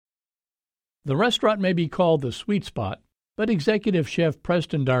The restaurant may be called the Sweet Spot, but Executive Chef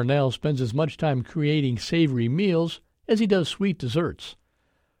Preston Darnell spends as much time creating savory meals as he does sweet desserts.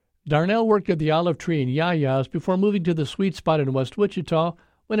 Darnell worked at the Olive Tree in Yaya's before moving to the Sweet Spot in West Wichita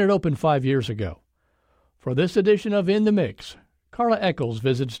when it opened 5 years ago. For this edition of In the Mix, Carla Eccles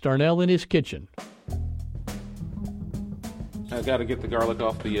visits Darnell in his kitchen. I got to get the garlic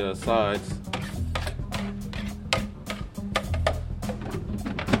off the sides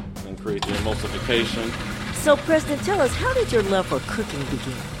and create the emulsification. So, Preston, tell us, how did your love for cooking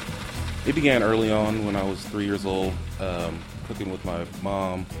begin? It began early on when I was 3 years old, cooking with my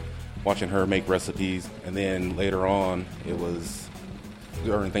mom, watching her make recipes, and then later on, it was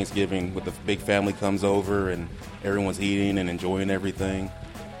during Thanksgiving with the big family comes over and everyone's eating and enjoying everything,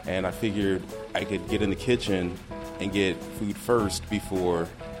 and I figured I could get in the kitchen and get food first before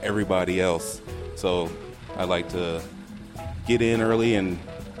everybody else. So I like to get in early and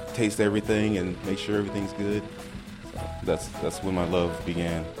taste everything and make sure everything's good. So that's when my love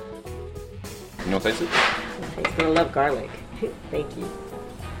began. You want to taste it? He's gonna love garlic. Thank you.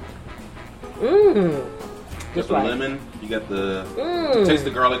 Just the lemon. You got the you taste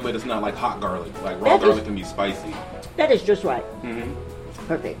the garlic, but it's not like hot garlic. Like raw garlic can be spicy. That is just right. Mm-hmm.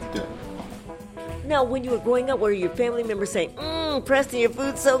 Perfect. Good. Now, when you were growing up, were your family members saying, Preston, your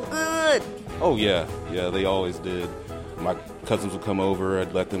food's so good? Oh, yeah. Yeah, they always did. My cousins would come over,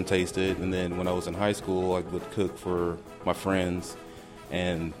 I'd let them taste it, and then when I was in high school, I would cook for my friends,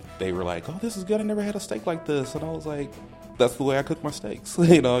 and they were like, oh, this is good, I never had a steak like this, and I was like, that's the way I cook my steaks.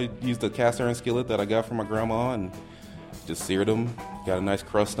 I used a cast iron skillet that I got from my grandma, and just seared them, got a nice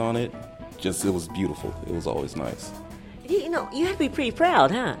crust on it. It was beautiful. It was always nice. You have to be pretty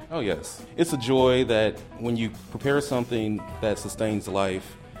proud, huh? Oh, yes. It's a joy that when you prepare something that sustains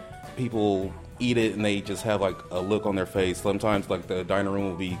life, people eat it and they just have like a look on their face. Sometimes like the dining room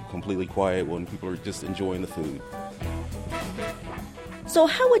will be completely quiet when people are just enjoying the food. So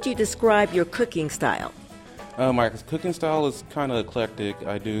how would you describe your cooking style? My cooking style is kind of eclectic.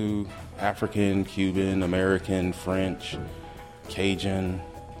 I do African, Cuban, American, French, Cajun.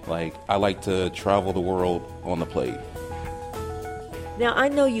 I like to travel the world on the plate. Now, I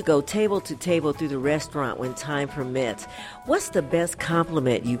know you go table to table through the restaurant when time permits. What's the best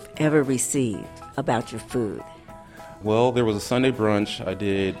compliment you've ever received about your food? Well, there was a Sunday brunch. I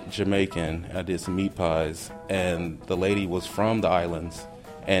did Jamaican. I did some meat pies. And the lady was from the islands.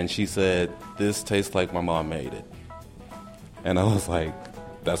 And she said, this tastes like my mom made it. And I was like,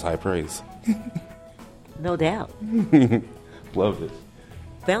 that's high praise. No doubt. Loved it.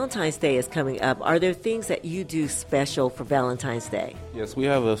 Valentine's Day is coming up. Are there things that you do special for Valentine's Day? Yes, we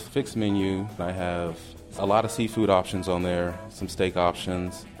have a fixed menu. I have a lot of seafood options on there, some steak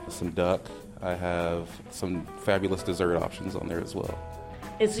options, some duck. I have some fabulous dessert options on there as well.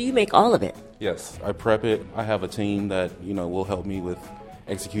 And so you make all of it? Yes, I prep it. I have a team that, will help me with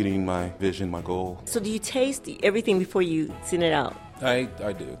executing my vision, my goal. So do you taste everything before you send it out? I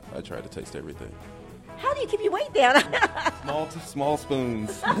do. I try to taste everything. How do you keep your weight down? Small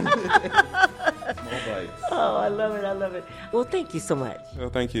spoons. Small bites. Oh, I love it. Well, thank you so much. Oh,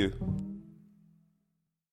 thank you.